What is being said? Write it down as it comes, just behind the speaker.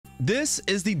This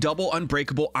is the double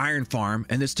unbreakable iron farm,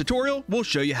 and this tutorial will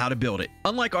show you how to build it.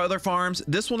 Unlike other farms,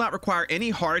 this will not require any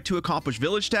hard to accomplish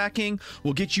village stacking,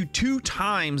 will get you 2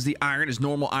 times the iron as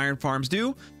normal iron farms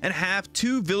do, and have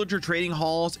 2 villager trading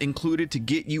halls included to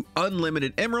get you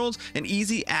unlimited emeralds and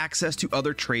easy access to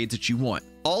other trades that you want.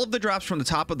 All of the drops from the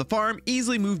top of the farm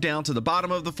easily move down to the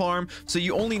bottom of the farm, so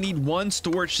you only need 1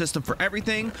 storage system for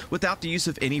everything without the use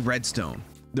of any redstone.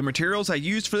 The materials I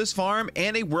used for this farm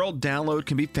and a world download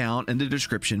can be found in the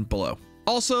description below.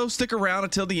 Also, stick around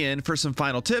until the end for some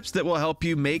final tips that will help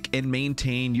you make and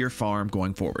maintain your farm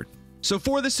going forward. So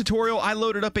for this tutorial, I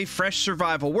loaded up a fresh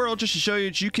survival world just to show you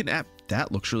that you can,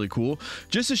 that looks really cool,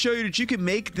 just to show you that you can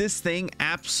make this thing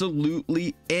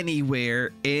absolutely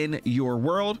anywhere in your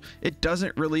world. It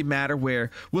doesn't really matter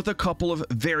where, with a couple of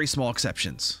very small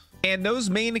exceptions. And those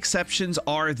main exceptions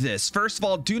are this. First of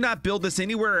all, do not build this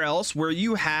anywhere else where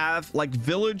you have like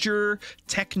villager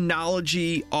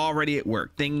technology already at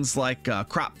work. Things like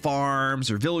crop farms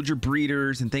or villager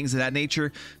breeders and things of that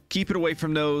nature. Keep it away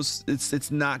from those. It's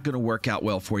not going to work out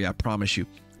well for you, I promise you.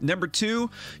 Number 2,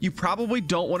 you probably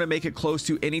don't want to make it close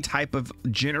to any type of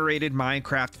generated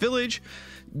Minecraft village.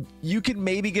 You can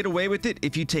maybe get away with it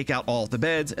if you take out all the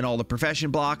beds and all the profession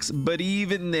blocks, but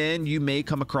even then you may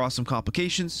come across some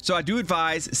complications. So I do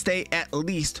advise stay at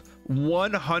least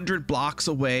 100 blocks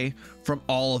away from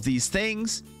all of these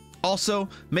things. Also,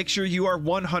 make sure you are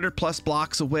 100 plus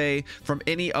blocks away from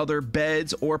any other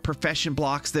beds or profession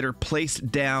blocks that are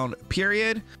placed down,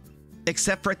 period.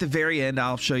 Except for at the very end,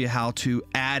 I'll show you how to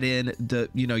add in the,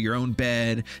 your own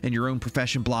bed and your own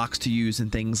profession blocks to use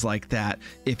and things like that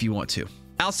if you want to.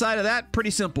 Outside of that, pretty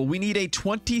simple. We need a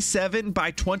 27 by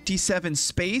 27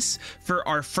 space for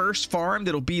our first farm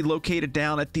that'll be located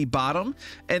down at the bottom.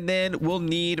 And then we'll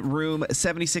need room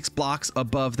 76 blocks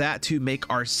above that to make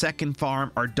our second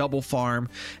farm, our double farm.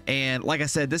 And like I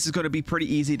said, this is going to be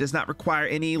pretty easy. It does not require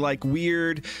any like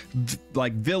weird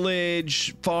like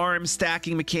village farm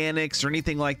stacking mechanics or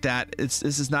anything like that. This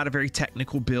is not a very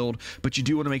technical build, but you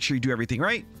do want to make sure you do everything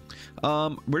right.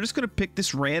 We're just going to pick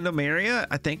this random area.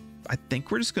 I think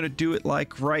we're just going to do it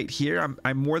like right here.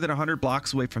 I'm more than 100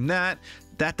 blocks away from that.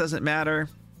 That doesn't matter.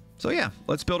 So yeah,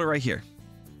 let's build it right here.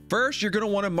 First, you're going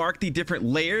to want to mark the different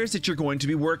layers that you're going to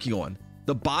be working on.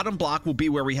 The bottom block will be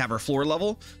where we have our floor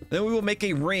level. Then we will make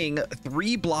a ring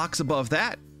 3 blocks above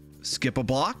that, skip a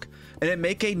block, and then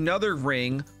make another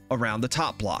ring around the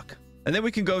top block. And then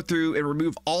we can go through and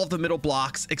remove all of the middle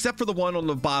blocks except for the one on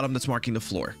the bottom that's marking the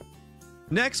floor.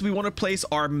 Next, we want to place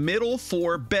our middle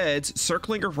 4 beds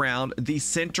circling around the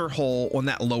center hole on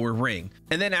that lower ring.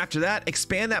 And then after that,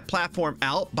 expand that platform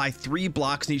out by 3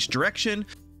 blocks in each direction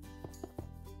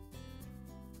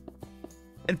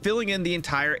and filling in the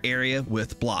entire area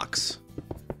with blocks.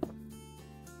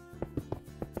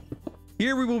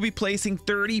 Here we will be placing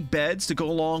 30 beds to go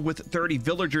along with 30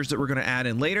 villagers that we're going to add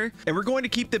in later. And we're going to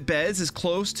keep the beds as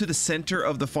close to the center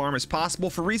of the farm as possible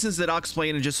for reasons that I'll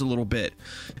explain in just a little bit.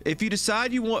 If you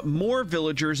decide you want more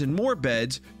villagers and more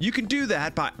beds, you can do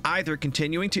that by either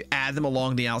continuing to add them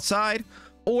along the outside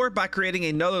or by creating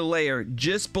another layer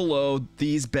just below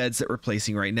these beds that we're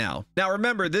placing right now. Now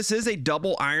remember, this is a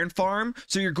double iron farm,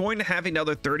 so you're going to have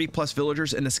another 30 plus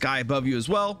villagers in the sky above you as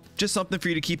well. Just something for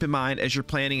you to keep in mind as you're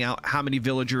planning out how many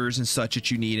villagers and such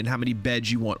that you need and how many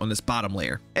beds you want on this bottom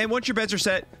layer. And once your beds are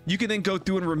set, you can then go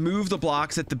through and remove the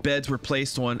blocks that the beds were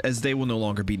placed on, as they will no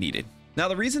longer be needed. Now,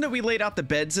 the reason that we laid out the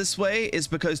beds this way is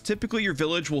because typically your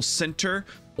village will center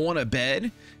on a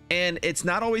bed, and it's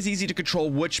not always easy to control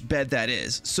which bed that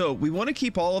is. So we want to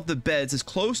keep all of the beds as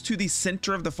close to the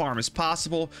center of the farm as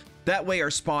possible. That way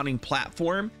our spawning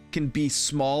platform can be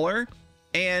smaller,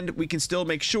 and we can still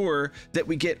make sure that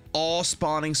we get all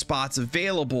spawning spots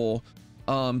available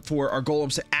for our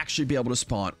golems to actually be able to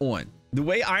spawn on. The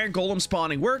way iron golem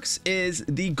spawning works is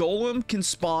the golem can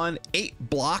spawn 8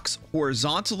 blocks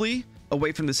horizontally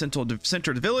away from the center of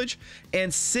the village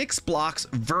and 6 blocks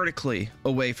vertically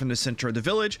away from the center of the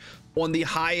village on the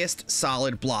highest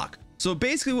solid block. So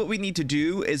basically what we need to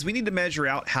do is we need to measure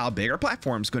out how big our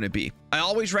platform is going to be. I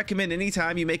always recommend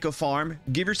anytime you make a farm,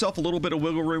 give yourself a little bit of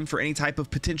wiggle room for any type of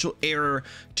potential error,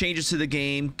 changes to the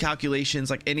game, calculations,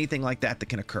 like anything like that that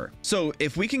can occur. So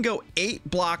if we can go 8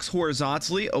 blocks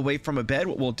horizontally away from a bed,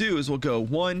 what we'll do is we'll go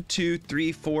 1, 2,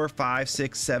 3, 4, 5,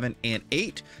 6, 7, and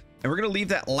 8. And we're going to leave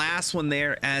that last one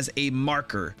there as a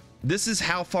marker. This is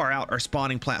how far out our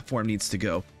spawning platform needs to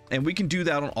go. And we can do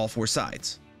that on all 4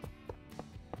 sides.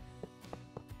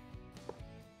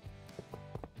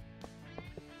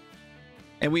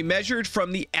 And we measured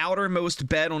from the outermost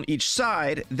bed on each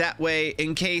side. That way,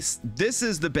 in case this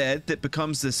is the bed that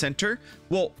becomes the center,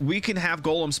 well, we can have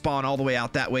golem spawn all the way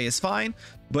out that way is fine.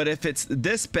 But if it's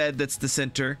this bed that's the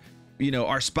center, you know,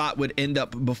 our spot would end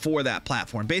up before that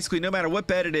platform. Basically, no matter what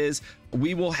bed it is,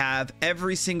 we will have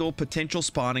every single potential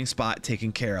spawning spot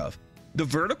taken care of. The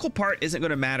vertical part isn't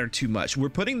going to matter too much. We're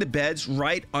putting the beds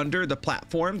right under the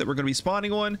platform that we're going to be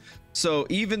spawning on. So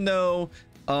even though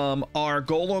our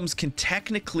golems can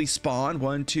technically spawn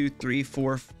 1, 2, 3,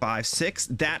 4, 5, 6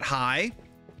 that high,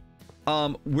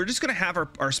 we're just going to have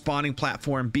our spawning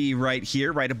platform be right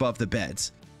here, right above the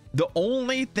beds. The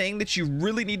only thing that you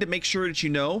really need to make sure that you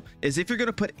know is if you're going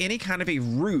to put any kind of a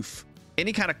roof,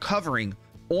 any kind of covering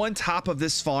on top of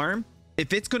this farm,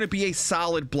 if it's going to be a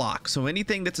solid block, so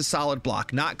anything that's a solid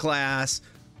block, not glass,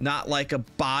 not like a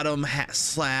bottom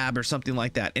slab or something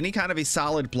like that, any kind of a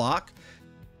solid block,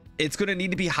 it's going to need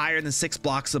to be higher than 6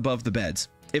 blocks above the beds.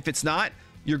 If it's not,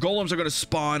 your golems are going to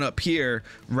spawn up here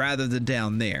rather than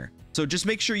down there. So just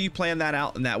make sure you plan that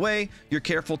out in that way. You're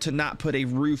careful to not put a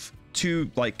roof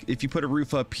to, like, if you put a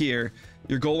roof up here,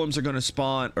 your golems are going to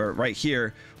spawn, or right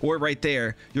here or right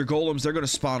there, your golems, they're going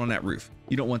to spawn on that roof.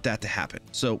 You don't want that to happen.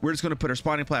 So we're just going to put our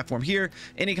spawning platform here.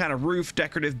 Any kind of roof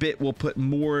decorative bit will put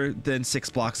more than 6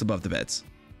 blocks above the beds.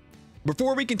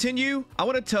 Before we continue, I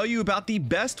want to tell you about the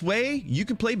best way you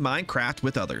can play Minecraft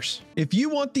with others. If you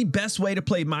want the best way to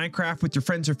play Minecraft with your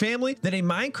friends or family, then a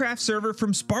Minecraft server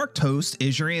from Sparkedhost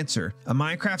is your answer. A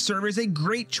Minecraft server is a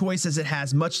great choice as it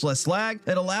has much less lag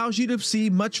that allows you to see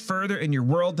much further in your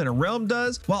world than a realm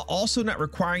does, while also not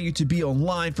requiring you to be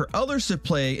online for others to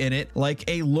play in it like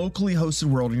a locally hosted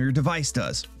world on your device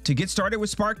does. To get started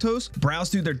with Sparkedhost, browse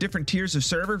through their different tiers of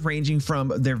server ranging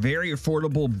from their very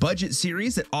affordable budget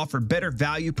series that offer better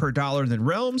value per dollar than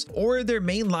realms, or their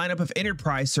main lineup of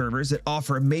enterprise servers that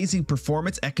offer amazing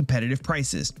performance at competitive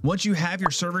prices. Once you have your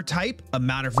server type,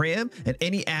 amount of RAM, and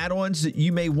any add-ons that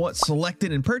you may want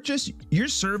selected and purchased, your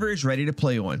server is ready to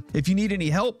play on. If you need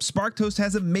any help, Sparkedhost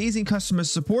has amazing customer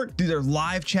support through their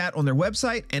live chat on their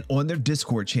website and on their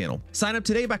Discord channel. Sign up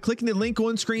today by clicking the link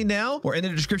on screen now or in the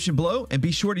description below, and be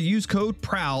sure to use code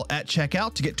PROWL at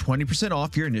checkout to get 20%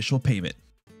 off your initial payment.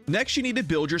 Next, you need to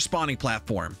build your spawning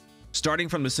platform. Starting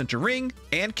from the center ring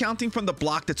and counting from the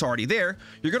block that's already there,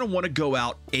 you're going to want to go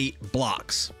out 8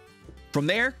 blocks. From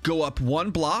there, go up 1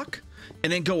 block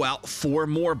and then go out 4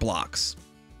 more blocks.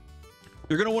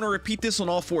 You're going to want to repeat this on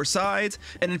all 4 sides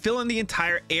and then fill in the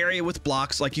entire area with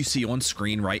blocks like you see on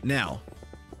screen right now.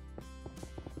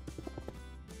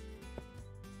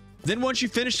 Then once you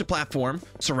finish the platform,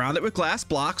 surround it with glass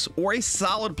blocks or a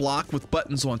solid block with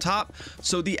buttons on top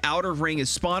so the outer ring is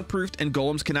spawn proofed and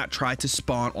golems cannot try to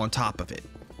spawn on top of it.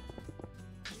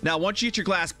 Now, once you get your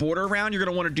glass border around, you're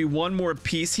going to want to do one more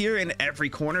piece here in every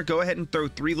corner. Go ahead and throw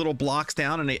 3 little blocks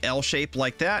down in an L shape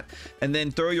like that, and then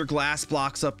throw your glass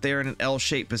blocks up there in an L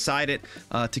shape beside it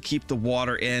to keep the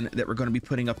water in that we're going to be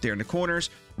putting up there in the corners.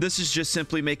 This is just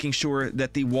simply making sure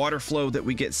that the water flow that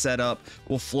we get set up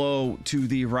will flow to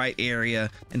the right area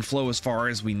and flow as far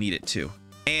as we need it to.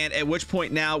 And at which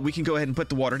point now we can go ahead and put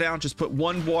the water down. Just put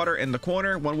 1 water in the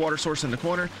corner, 1 water source in the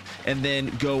corner, and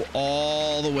then go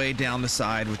all the way down the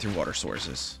side with your water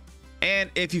sources.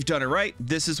 And if you've done it right,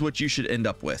 this is what you should end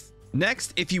up with.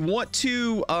 Next, if you want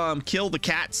to kill the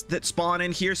cats that spawn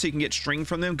in here so you can get string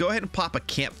from them, go ahead and pop a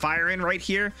campfire in right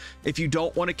here. If you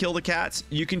don't want to kill the cats,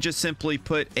 you can just simply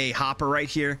put a hopper right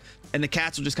here, and the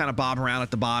cats will just kind of bob around at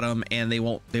the bottom and they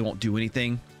won't do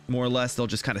anything. More or less, they'll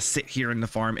just kind of sit here in the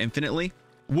farm infinitely.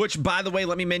 Which, by the way,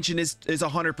 let me mention is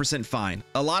 100% fine.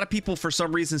 A lot of people, for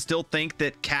some reason, still think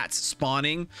that cats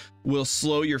spawning will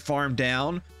slow your farm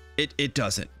down. It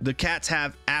doesn't. The cats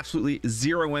have absolutely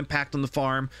 0 impact on the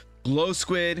farm. Glow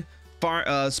squid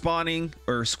spawning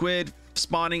or squid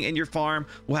spawning in your farm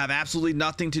will have absolutely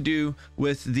nothing to do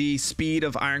with the speed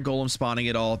of iron golem spawning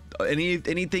at all.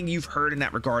 Anything you've heard in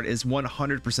that regard is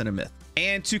 100% a myth.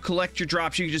 And to collect your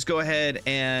drops, you can just go ahead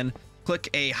and click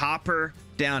a hopper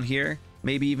down here.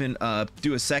 Maybe even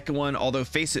do a second one, although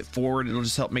face it forward. It'll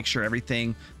just help make sure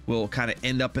everything will kind of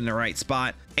end up in the right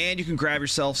spot. And you can grab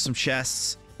yourself some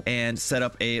chests and set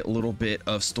up a little bit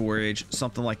of storage.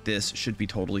 Something like this should be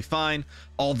totally fine.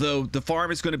 Although the farm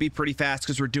is going to be pretty fast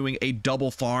because we're doing a double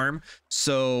farm.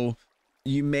 So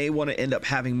you may want to end up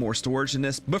having more storage in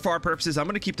this, but for our purposes, I'm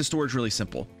going to keep the storage really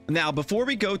simple. Now, before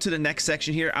we go to the next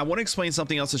section here, I want to explain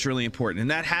something else that's really important, and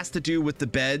that has to do with the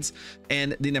beds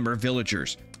and the number of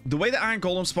villagers. The way that iron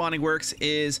golem spawning works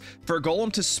is for a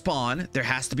golem to spawn, there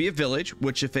has to be a village,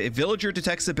 which if a villager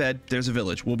detects a bed, there's a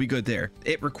village. We'll be good there.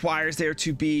 It requires there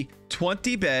to be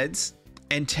 20 beds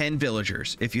and 10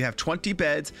 villagers. If you have 20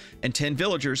 beds and 10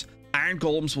 villagers, iron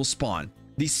golems will spawn.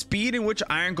 The speed in which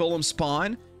iron golems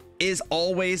spawn is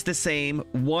always the same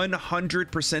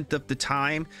 100% of the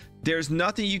time. There's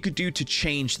nothing you could do to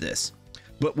change this.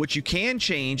 But what you can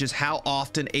change is how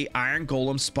often a iron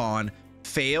golem spawn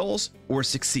fails or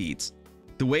succeeds.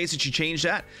 The ways that you change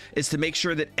that is to make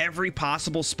sure that every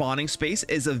possible spawning space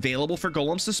is available for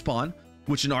golems to spawn,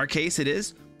 which in our case it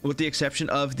is, with the exception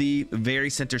of the very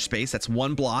center space. That's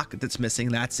one block that's missing.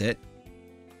 That's it.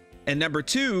 And number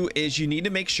two is you need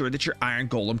to make sure that your iron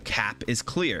golem cap is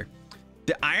clear.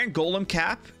 The iron golem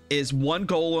cap is 1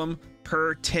 golem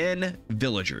per 10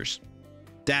 villagers.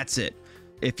 That's it.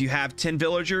 If you have 10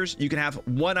 villagers, you can have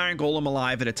 1 iron golem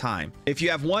alive at a time. If you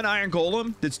have 1 iron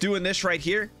golem that's doing this right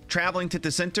here, traveling to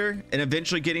the center and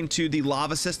eventually getting to the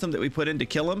lava system that we put in to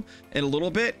kill him in a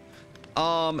little bit,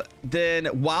 then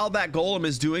while that golem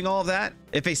is doing all of that,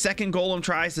 if a second golem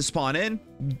tries to spawn in,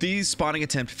 the spawning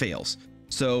attempt fails.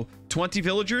 So 20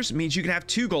 villagers means you can have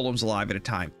 2 golems alive at a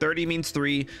time. 30 means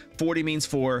 3, 40 means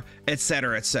 4,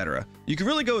 etc., etc. You can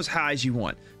really go as high as you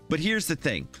want. But here's the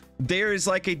thing. There is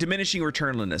like a diminishing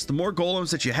return on this. The more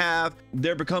golems that you have,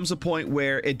 there becomes a point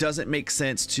where it doesn't make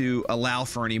sense to allow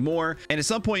for any more. And at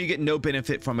some point you get no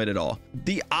benefit from it at all.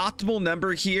 The optimal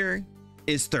number here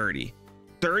is 30.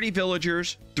 30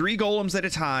 villagers, 3 golems at a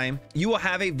time. You will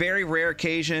have a very rare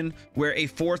occasion where a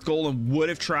 4th golem would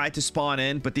have tried to spawn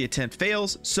in, but the attempt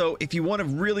fails. So if you want to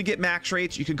really get max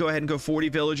rates, you can go ahead and go 40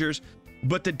 villagers,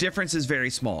 but the difference is very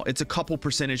small. It's a couple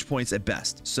percentage points at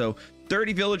best. So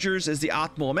 30 villagers is the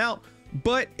optimal amount.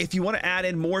 But if you want to add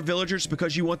in more villagers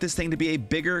because you want this thing to be a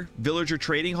bigger villager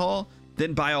trading hall,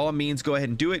 then by all means go ahead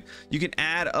and do it. You can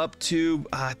add up to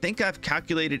I think I've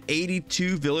calculated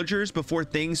 82 villagers before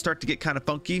things start to get kind of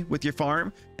funky with your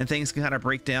farm and things can kind of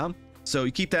break down. So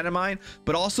you keep that in mind.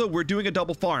 But also we're doing a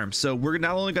double farm, so we're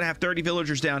not only going to have 30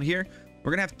 villagers down here,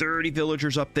 we're gonna have 30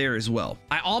 villagers up there as well.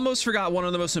 I almost forgot one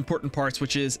of the most important parts,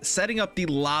 which is setting up the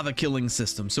lava killing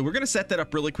system. So we're gonna set that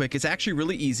up really quick. It's actually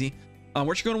really easy.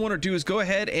 What you're gonna wanna do is go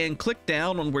ahead and click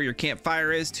down on where your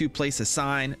campfire is to place a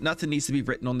sign. Nothing needs to be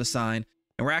written on the sign.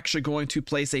 And we're actually going to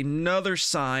place another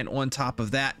sign on top of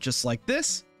that, just like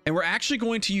this. And we're actually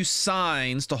going to use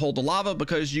signs to hold the lava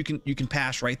because you can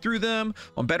pass right through them.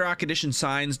 On Bedrock Edition,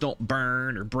 signs don't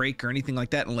burn or break or anything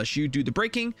like that unless you do the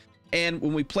breaking. And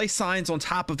when we place signs on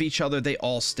top of each other, they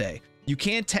all stay. You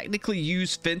can technically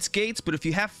use fence gates, but if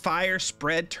you have fire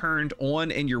spread turned on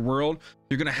in your world,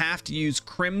 you're going to have to use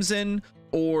crimson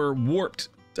or warped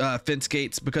fence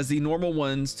gates because the normal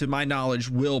ones, to my knowledge,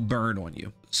 will burn on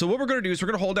you. So what we're going to do is we're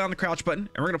going to hold down the crouch button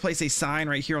and we're going to place a sign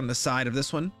right here on the side of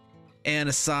this one and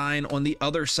a sign on the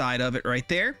other side of it right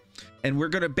there. And we're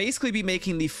going to basically be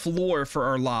making the floor for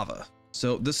our lava.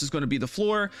 So this is going to be the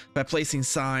floor by placing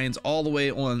signs all the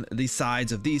way on the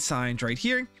sides of these signs right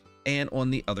here and on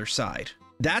the other side.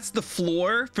 That's the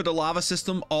floor for the lava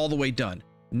system all the way done.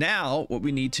 Now what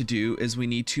we need to do is we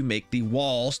need to make the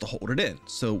walls to hold it in.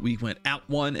 So we went out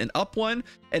one and up one,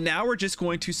 and now we're just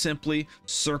going to simply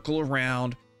circle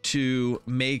around to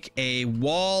make a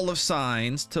wall of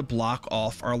signs to block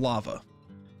off our lava.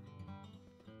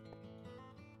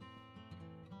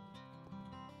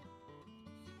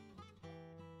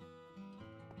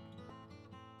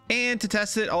 And to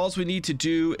test it, all we need to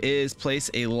do is place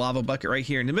a lava bucket right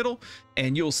here in the middle,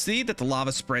 and you'll see that the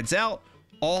lava spreads out.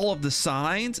 All of the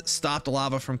signs stop the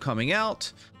lava from coming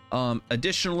out.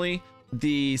 Additionally,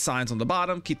 the signs on the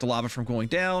bottom keep the lava from going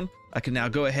down. I can now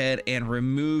go ahead and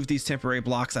remove these temporary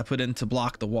blocks I put in to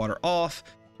block the water off,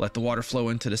 let the water flow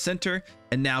into the center,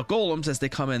 and now golems, as they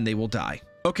come in, they will die.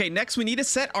 Okay, next we need to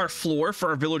set our floor for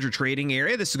our villager trading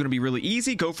area. This is going to be really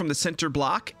easy. Go from the center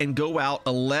block and go out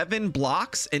 11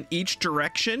 blocks in each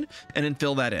direction and then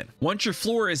fill that in. Once your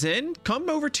floor is in, come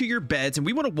over to your beds, and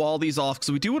we want to wall these off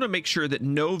because we do want to make sure that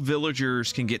no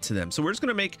villagers can get to them. So we're just going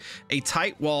to make a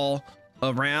tight wall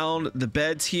around the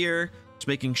beds here, just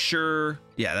making sure,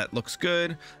 yeah, that looks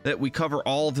good, that we cover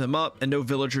all of them up and no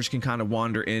villagers can kind of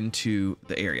wander into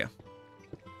the area.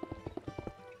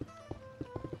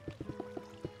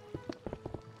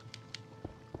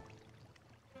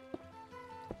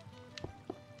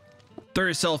 Throw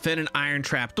yourself in an iron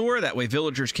trapdoor. That way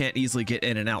villagers can't easily get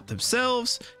in and out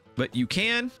themselves, but you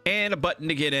can. And a button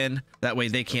to get in. That way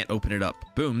they can't open it up.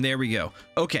 Boom, there we go.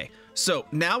 Okay, so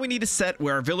now we need to set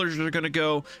where our villagers are going to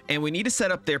go, and we need to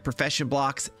set up their profession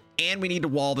blocks, and we need to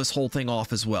wall this whole thing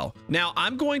off as well. Now,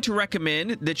 I'm going to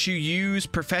recommend that you use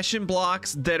profession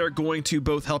blocks that are going to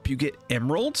both help you get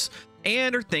emeralds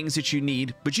and are things that you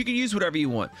need, but you can use whatever you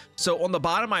want. So on the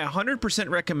bottom, I 100%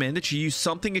 recommend that you use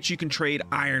something that you can trade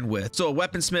iron with. So a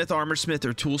weaponsmith, armorsmith,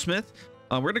 or toolsmith.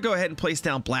 We're gonna go ahead and place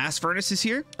down blast furnaces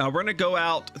here. We're gonna go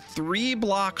out 3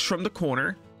 blocks from the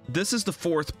corner. This is the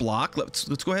 4th block. Let's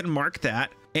go ahead and mark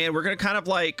that. And we're gonna kind of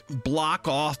like block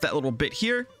off that little bit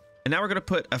here. And now we're gonna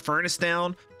put a furnace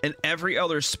down in every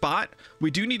other spot.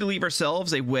 We do need to leave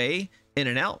ourselves a way in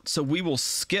and out. So we will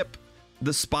skip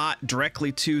the spot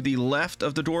directly to the left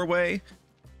of the doorway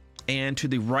and to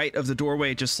the right of the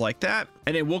doorway, just like that.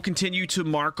 And then we'll continue to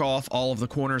mark off all of the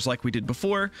corners like we did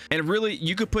before. And really,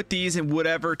 you could put these in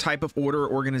whatever type of order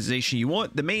or organization you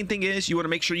want. The main thing is you want to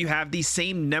make sure you have the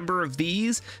same number of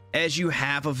these as you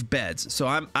have of beds. So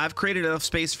I've created enough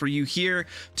space for you here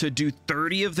to do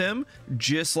 30 of them,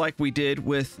 just like we did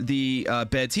with the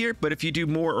beds here. But if you do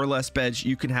more or less beds,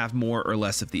 you can have more or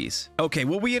less of these. Okay,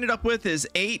 what we ended up with is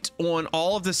 8 on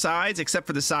all of the sides, except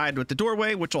for the side with the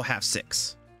doorway, which will have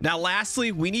 6. Now,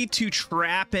 lastly, we need to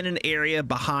trap in an area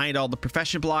behind all the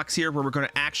profession blocks here where we're going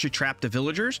to actually trap the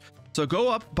villagers. So go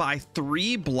up by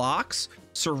 3 blocks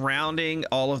surrounding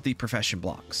all of the profession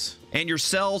blocks. And your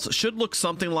cells should look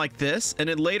something like this. And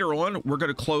then later on, we're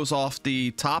going to close off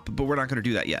the top, but we're not going to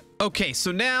do that yet. Okay,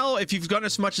 so now if you've done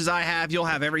as much as I have, you'll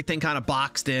have everything kind of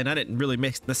boxed in. I didn't really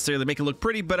necessarily make it look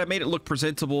pretty, but I made it look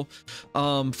presentable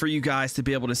for you guys to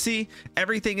be able to see.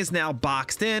 Everything is now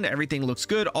boxed in. Everything looks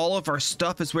good. All of our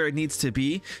stuff is where it needs to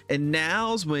be. And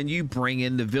now's when you bring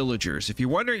in the villagers. If you're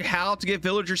wondering how to get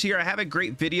villagers here, I have a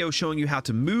great video showing you how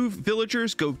to move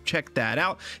villagers. Go check that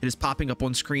out. It is popping up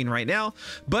on screen right now.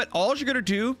 But all you're going to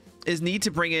do is need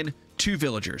to bring in 2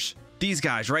 villagers. These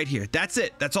guys right here. That's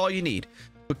it. That's all you need.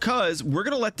 Because we're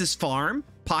going to let this farm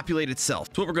populate itself.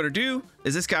 So what we're going to do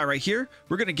is this guy right here,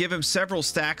 we're going to give him several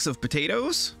stacks of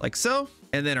potatoes like so.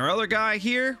 And then our other guy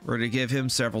here, we're going to give him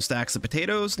several stacks of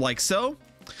potatoes like so.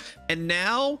 And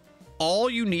now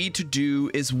all you need to do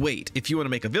is wait. If you want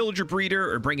to make a villager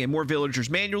breeder or bring in more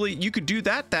villagers manually, you could do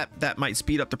that. That might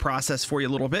speed up the process for you a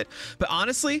little bit. But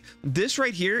honestly, this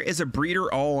right here is a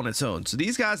breeder all on its own. So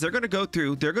these guys, they're going to go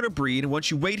through, they're going to breed. And once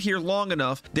you wait here long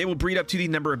enough, they will breed up to the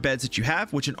number of beds that you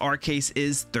have, which in our case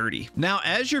is 30. Now,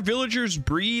 as your villagers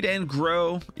breed and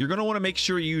grow, you're going to want to make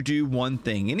sure you do one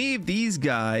thing. Any of these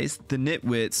guys, the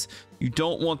nitwits, you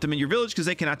don't want them in your village because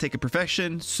they cannot take a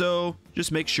profession, so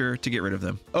just make sure to get rid of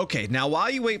them. Okay, now while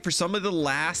you wait for some of the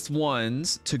last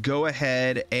ones to go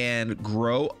ahead and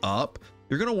grow up,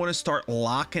 you're gonna want to start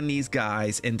locking these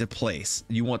guys into place.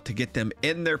 You want to get them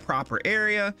in their proper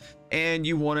area, and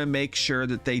you want to make sure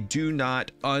that they do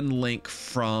not unlink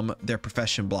from their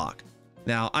profession block.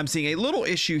 Now, I'm seeing a little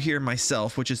issue here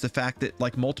myself, which is the fact that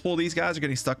like multiple of these guys are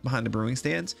getting stuck behind the brewing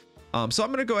stands. So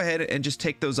I'm going to go ahead and just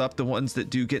take those up, the ones that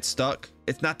do get stuck.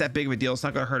 It's not that big of a deal. It's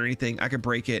not going to hurt anything. I could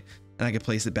break it and I could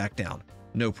place it back down.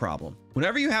 No problem.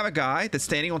 Whenever you have a guy that's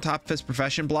standing on top of his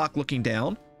profession block looking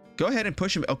down, go ahead and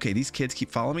push him. Okay, these kids keep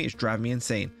following me. It's driving me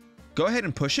insane. Go ahead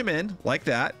and push him in like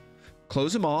that.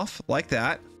 Close him off like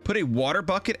that. Put a water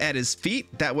bucket at his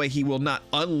feet. That way he will not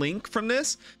unlink from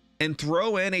this. And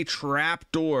throw in a trap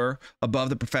door above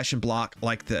the profession block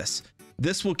like this.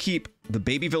 This will keep the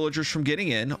baby villagers from getting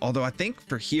in, although I think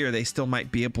for here they still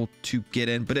might be able to get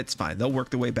in, but it's fine. They'll work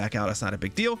their way back out. It's not a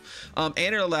big deal. And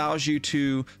it allows you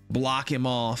to block him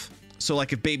off. So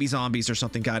like if baby zombies or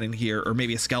something got in here, or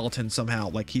maybe a skeleton somehow,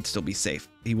 like he'd still be safe.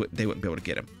 They wouldn't be able to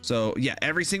get him. So yeah,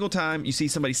 every single time you see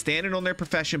somebody standing on their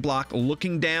profession block,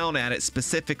 looking down at it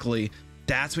specifically,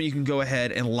 that's when you can go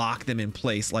ahead and lock them in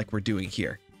place like we're doing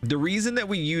here. The reason that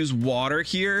we use water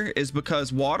here is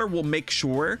because water will make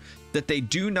sure that they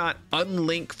do not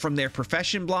unlink from their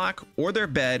profession block or their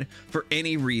bed for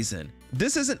any reason.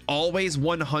 This isn't always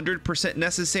 100%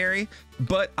 necessary,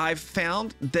 but I've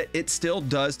found that it still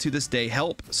does to this day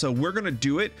help. So we're going to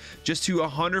do it just to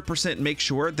 100% make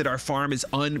sure that our farm is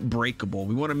unbreakable.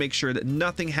 We want to make sure that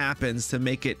nothing happens to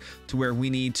make it to where we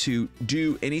need to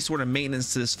do any sort of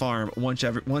maintenance to this farm once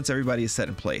everybody is set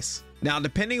in place. Now,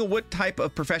 depending on what type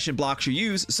of profession blocks you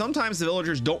use, sometimes the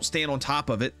villagers don't stand on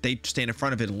top of it. They stand in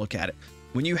front of it and look at it.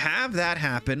 When you have that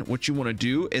happen, what you want to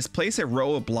do is place a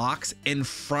row of blocks in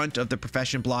front of the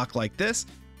profession block like this.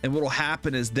 And what will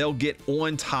happen is they'll get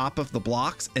on top of the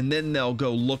blocks and then they'll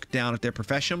go look down at their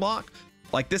profession block.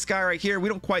 Like this guy right here, we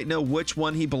don't quite know which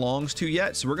one he belongs to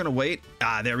yet. So we're going to wait.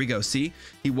 Ah, there we go. See,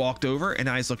 he walked over and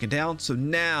now he's looking down. So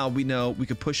now we know we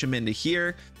could push him into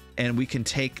here. And we can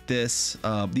take this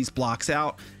these blocks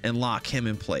out and lock him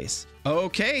in place.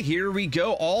 Okay, here we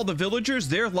go. All the villagers,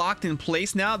 they're locked in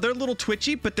place now. They're a little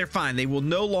twitchy, but they're fine. They will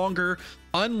no longer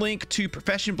unlink to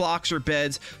profession blocks or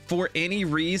beds for any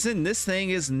reason. This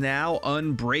thing is now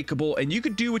unbreakable, and you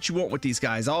could do what you want with these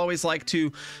guys. I always like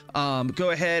to go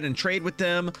ahead and trade with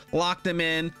them, lock them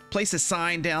in, place a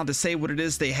sign down to say what it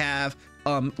is they have,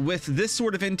 With this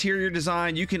sort of interior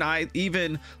design, you can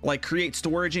even like create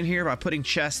storage in here by putting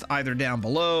chests either down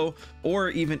below or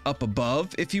even up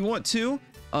above if you want to,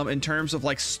 in terms of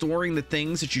like storing the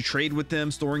things that you trade with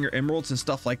them, storing your emeralds and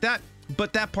stuff like that.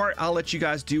 But that part I'll let you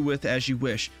guys do with as you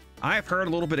wish. I've heard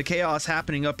a little bit of chaos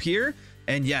happening up here.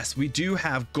 And yes, we do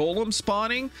have golems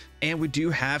spawning and we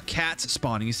do have cats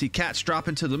spawning. You see cats drop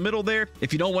into the middle there.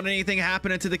 If you don't want anything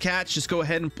happening to the cats, just go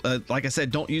ahead and, like I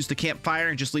said, don't use the campfire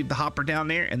and just leave the hopper down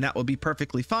there and that will be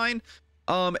perfectly fine.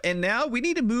 And now we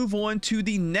need to move on to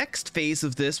the next phase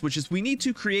of this, which is we need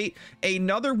to create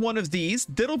another one of these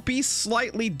that'll be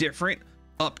slightly different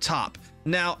up top.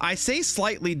 Now, I say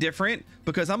slightly different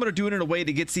because I'm going to do it in a way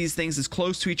that gets these things as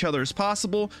close to each other as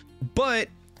possible. But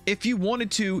if you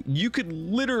wanted to, you could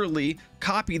literally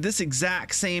copy this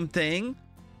exact same thing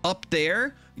up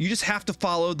there. You just have to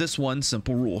follow this one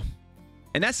simple rule.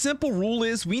 And that simple rule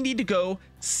is we need to go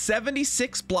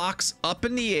 76 blocks up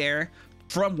in the air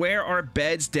from where our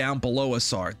beds down below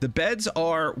us are. The beds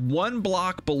are 1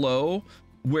 block below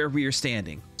where we are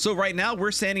standing. So right now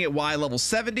we're standing at Y level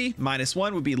 70,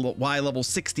 -1 would be Y level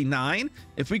 69.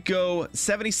 If we go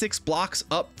 76 blocks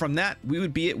up from that, we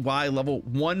would be at Y level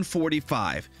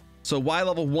 145. So Y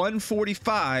level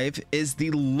 145 is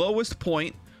the lowest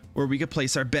point where we could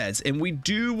place our beds. And we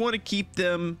do want to keep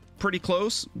them pretty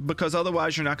close because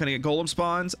otherwise you're not going to get golem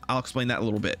spawns. I'll explain that a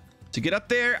little bit. To get up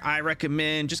there, I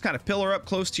recommend just kind of pillar up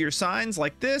close to your signs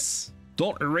like this.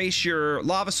 Don't erase your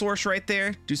lava source right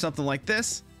there. Do something like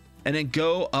this and then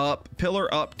go up,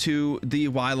 pillar up to the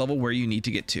Y level where you need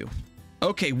to get to.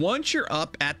 Okay, once you're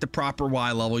up at the proper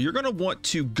Y level, you're going to want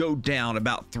to go down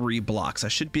about 3 blocks. I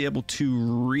should be able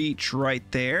to reach right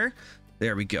there.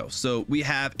 There we go. So we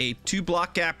have a 2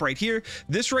 block gap right here.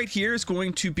 This right here is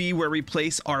going to be where we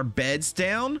place our beds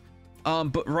down.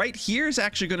 But right here is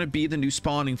actually going to be the new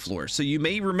spawning floor. So you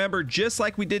may remember, just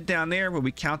like we did down there where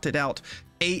we counted out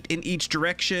 8 in each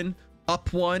direction,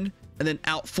 up 1 and then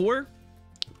out 4.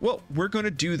 Well, we're going to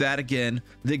do that again.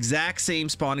 The exact same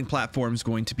spawning platform is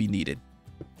going to be needed.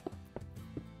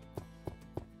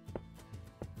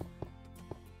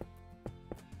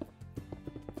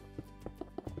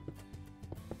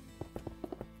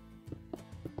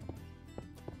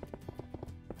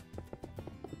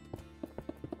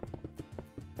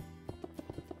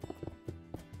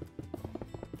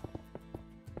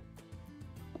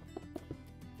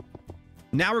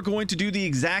 Now we're going to do the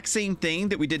exact same thing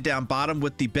that we did down bottom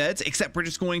with the beds, except we're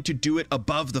just going to do it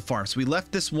above the farm. So we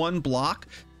left this 1 block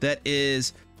that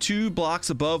is 2 blocks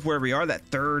above where we are, that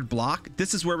 3rd block.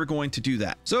 This is where we're going to do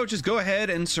that. So just go ahead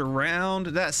and surround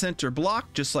that center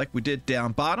block just like we did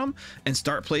down bottom and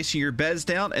start placing your beds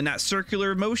down in that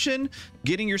circular motion,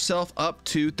 getting yourself up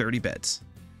to 30 beds.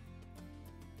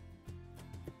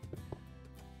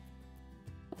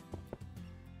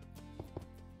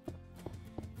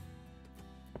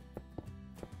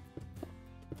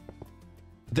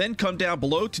 Then come down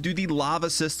below to do the lava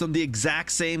system the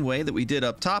exact same way that we did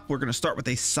up top. We're going to start with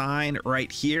a sign right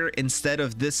here instead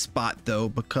of this spot though,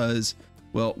 because,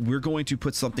 well, we're going to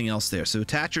put something else there. So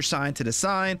attach your sign to the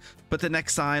sign, put the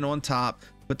next sign on top,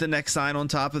 put the next sign on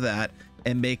top of that,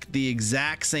 and make the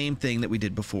exact same thing that we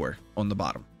did before on the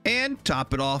bottom. And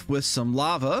top it off with some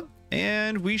lava.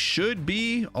 And we should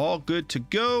be all good to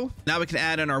go. Now we can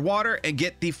add in our water and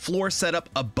get the floor set up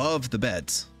above the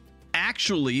beds.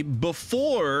 Actually,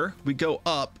 before we go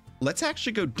up, let's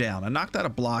actually go down. I knocked out a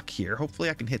block here. Hopefully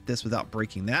I can hit this without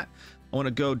breaking that. I want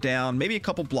to go down maybe a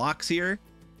couple blocks here,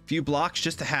 a few blocks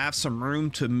just to have some room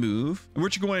to move. And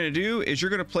what you're going to do is you're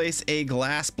going to place a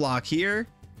glass block here,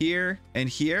 here, and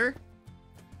here.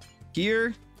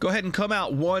 Here, go ahead and come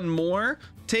out 1 more.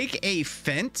 Take a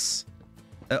fence,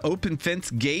 an open fence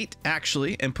gate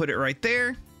actually, and put it right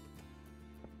there.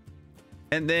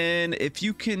 And then if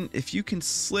you can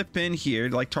slip in here,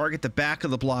 like target the back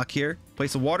of the block here,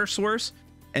 place a water source,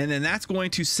 and then that's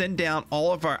going to send down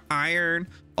all of our iron,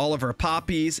 all of our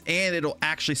poppies, and it'll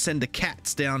actually send the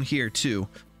cats down here too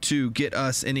to get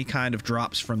us any kind of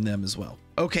drops from them as well.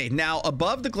 Okay, now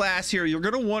above the glass here, you're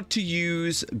going to want to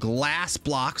use glass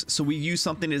blocks. So we use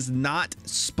something that is not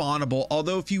spawnable.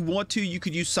 Although if you want to, you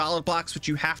could use solid blocks, but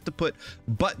you have to put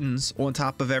buttons on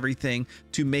top of everything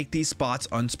to make these spots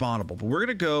unspawnable. But we're going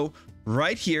to go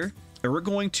right here and we're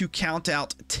going to count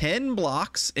out 10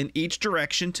 blocks in each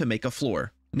direction to make a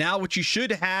floor. Now what you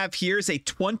should have here is a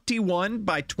 21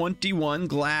 by 21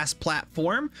 glass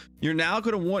platform. You're now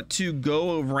going to want to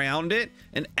go around it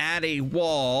and add a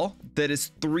wall that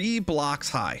is 3 blocks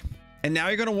high. And now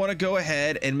you're going to want to go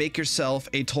ahead and make yourself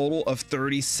a total of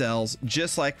 30 cells,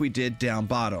 just like we did down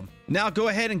bottom. Now go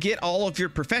ahead and get all of your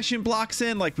profession blocks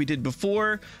in like we did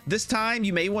before. This time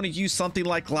you may want to use something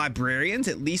like librarians,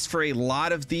 at least for a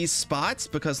lot of these spots,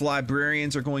 because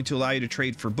librarians are going to allow you to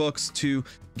trade for books to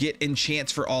get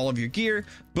enchants for all of your gear.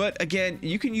 But again,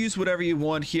 you can use whatever you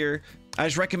want here. I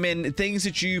just recommend things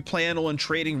that you plan on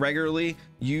trading regularly,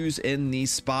 use in these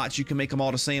spots. You can make them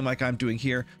all the same like I'm doing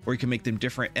here, or you can make them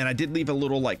different. And I did leave a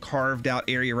little like carved out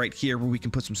area right here where we can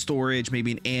put some storage,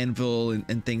 maybe an anvil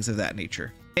and things of that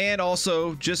nature. And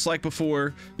also, just like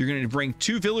before, you're going to bring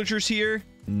 2 villagers here,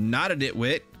 not a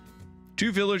nitwit.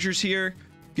 2 villagers here,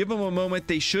 give them a moment.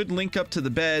 They should link up to the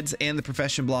beds and the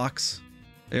profession blocks.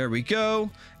 There we go.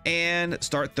 And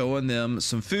start throwing them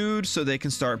some food so they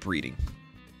can start breeding.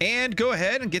 And go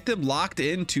ahead and get them locked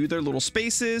into their little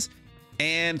spaces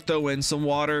and throw in some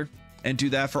water and do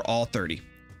that for all 30.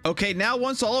 Okay, now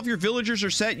once all of your villagers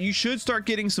are set, you should start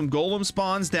getting some golem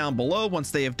spawns down below once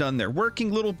they have done their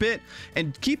working little bit.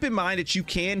 And keep in mind that you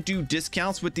can do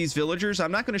discounts with these villagers.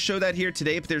 I'm not going to show that here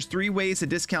today, but there's 3 ways to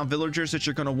discount villagers that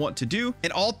you're going to want to do.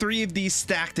 And all 3 of these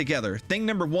stack together. Thing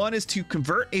number 1 is to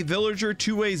convert a villager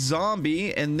to a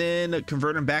zombie and then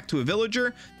convert them back to a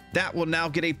villager. That will now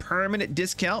get a permanent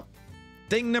discount.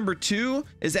 Thing number 2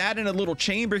 is add in a little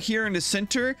chamber here in the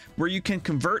center where you can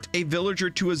convert a villager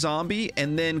to a zombie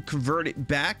and then convert it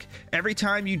back. Every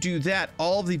time you do that,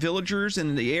 all of the villagers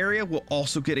in the area will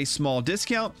also get a small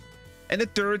discount. And the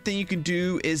third thing you can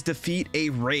do is defeat a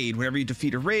raid. Whenever you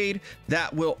defeat a raid,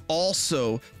 that will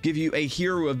also give you a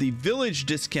hero of the village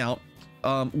discount,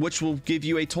 which will give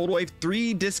you a total of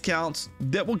 3 discounts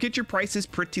that will get your prices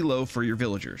pretty low for your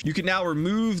villagers. You can now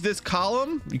remove this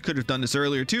column. You could have done this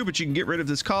earlier too, but you can get rid of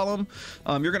this column.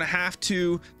 You're gonna have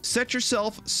to set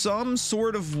yourself some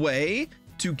sort of way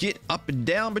to get up and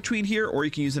down between here, or you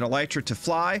can use an elytra to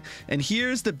fly. And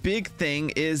here's the big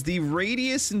thing, is the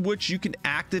radius in which you can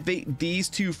activate these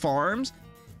 2 farms.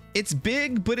 It's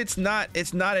big, but it's not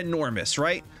enormous,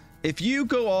 right? If you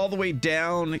go all the way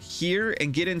down here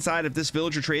and get inside of this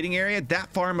villager trading area,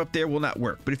 that farm up there will not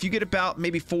work. But if you get about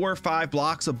maybe 4 or 5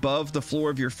 blocks above the floor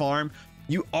of your farm,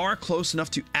 you are close enough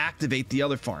to activate the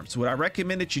other farm. So what I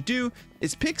recommend that you do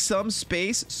is pick some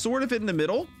space sort of in the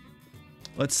middle.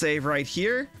 Let's say right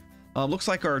here. Looks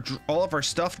like all of our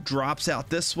stuff drops out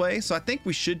this way. So I think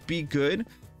we should be good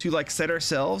to like set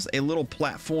ourselves a little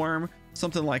platform,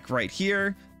 something like right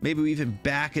here. Maybe we even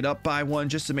back it up by 1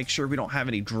 just to make sure we don't have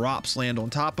any drops land on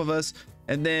top of us.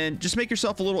 And then just make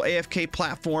yourself a little AFK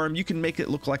platform. You can make it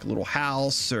look like a little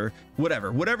house or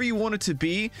whatever you want it to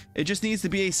be. It just needs to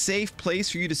be a safe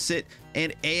place for you to sit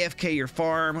and AFK your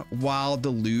farm while the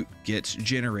loot gets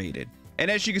generated. And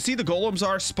as you can see, the golems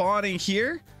are spawning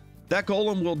here. That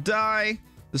golem will die.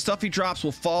 The stuff he drops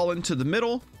will fall into the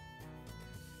middle.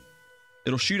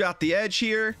 It'll shoot out the edge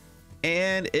here,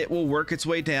 and it will work its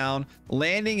way down,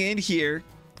 landing in here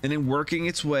and then working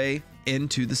its way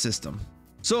into the system.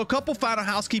 So a couple final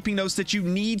housekeeping notes that you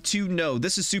need to know.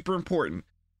 This is super important.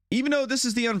 Even though this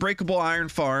is the Unbreakable Iron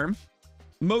Farm,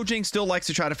 Mojang still likes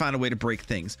to try to find a way to break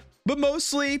things. But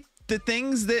mostly the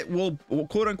things that will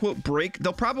quote unquote break,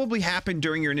 they'll probably happen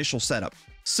during your initial setup.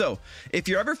 So if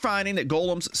you're ever finding that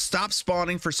golems stop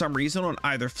spawning for some reason on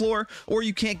either floor, or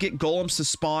you can't get golems to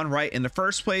spawn right in the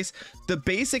first place, the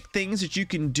basic things that you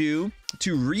can do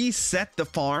to reset the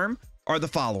farm are the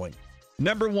following.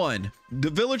 Number 1,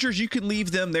 the villagers, you can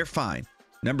leave them, they're fine.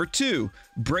 Number 2,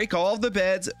 break all of the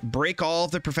beds, break all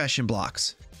of the profession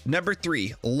blocks. Number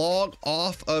 3, log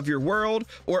off of your world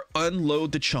or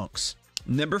unload the chunks.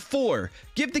 Number 4,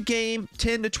 give the game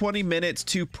 10 to 20 minutes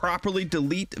to properly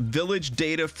delete village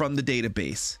data from the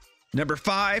database. Number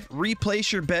 5,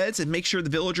 replace your beds and make sure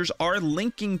the villagers are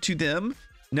linking to them.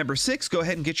 Number 6, go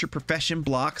ahead and get your profession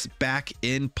blocks back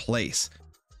in place.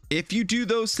 If you do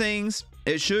those things,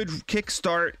 it should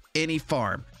kickstart any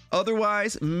farm.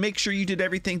 Otherwise, make sure you did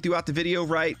everything throughout the video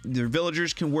right. The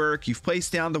villagers can work, you've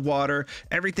placed down the water,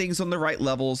 everything's on the right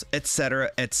levels,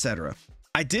 etc., etc.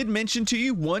 I did mention to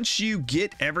you, once you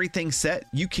get everything set,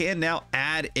 you can now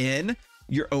add in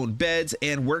your own beds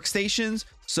and workstations.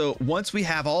 So once we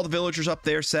have all the villagers up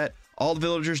there set, all the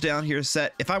villagers down here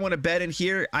set, if I want a bed in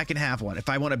here, I can have one. If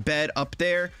I want a bed up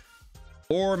there,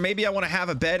 or maybe I want to have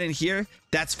a bed in here,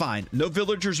 that's fine. No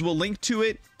villagers will link to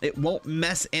it. It won't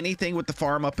mess anything with the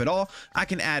farm up at all. I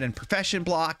can add in profession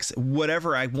blocks,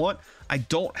 whatever I want. I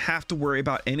don't have to worry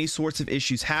about any sorts of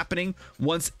issues happening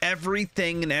once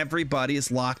everything and everybody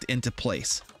is locked into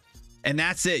place. And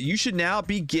that's it. You should now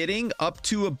be getting up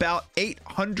to about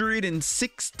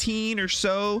 816 or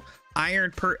so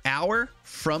iron per hour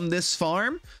from this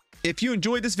farm. If you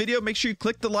enjoyed this video, make sure you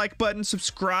click the like button,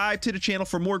 subscribe to the channel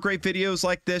for more great videos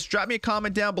like this. Drop me a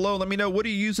comment down below. Let me know, what are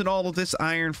you using all of this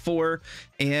iron for?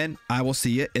 And I will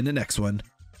see you in the next one.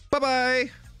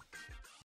 Bye-bye.